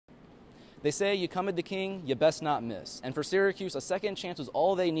They say you come at the king, you best not miss. And for Syracuse, a second chance was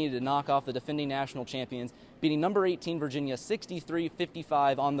all they needed to knock off the defending national champions, beating number 18 Virginia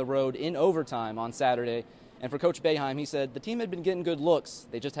 63-55 on the road in overtime on Saturday. And for Coach Boeheim, he said the team had been getting good looks.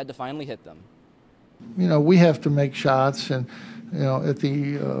 They just had to finally hit them. You know, we have to make shots, and you know,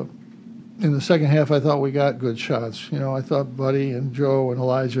 in the second half, I thought we got good shots. You know, I thought Buddy and Joe and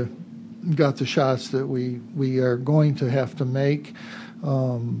Elijah got the shots that we are going to have to make.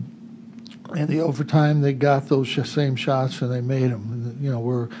 In the overtime, they got those same shots and they made them. And, you know,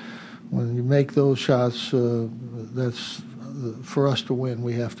 when you make those shots, that's for us to win.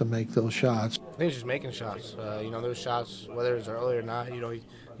 We have to make those shots. I think it's just making shots. You know, those shots, whether it's early or not, you know,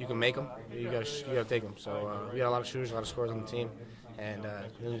 you can make them. You got to take them. So we got a lot of shooters, a lot of scorers on the team, and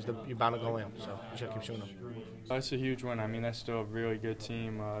you're bound to go in. So you should keep shooting them. That's a huge win. I mean, that's still a really good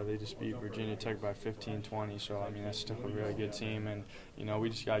team. They just beat Virginia Tech by 15-20. So I mean, that's still a really good team, and you know, we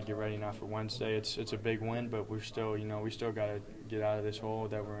just got to get ready now for Wednesday. It's a big win, but we still got to get out of this hole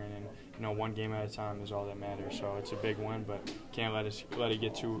that we're in, and you know, one game at a time is all that matters. So it's a big win, but can't let it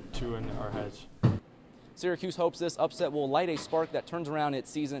get too in our heads. Syracuse hopes this upset will light a spark that turns around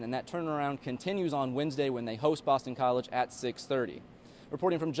its season, and that turnaround continues on Wednesday when they host Boston College at 6:30.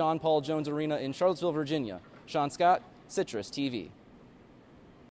 Reporting from John Paul Jones Arena in Charlottesville, Virginia, Sean Scott, Citrus TV.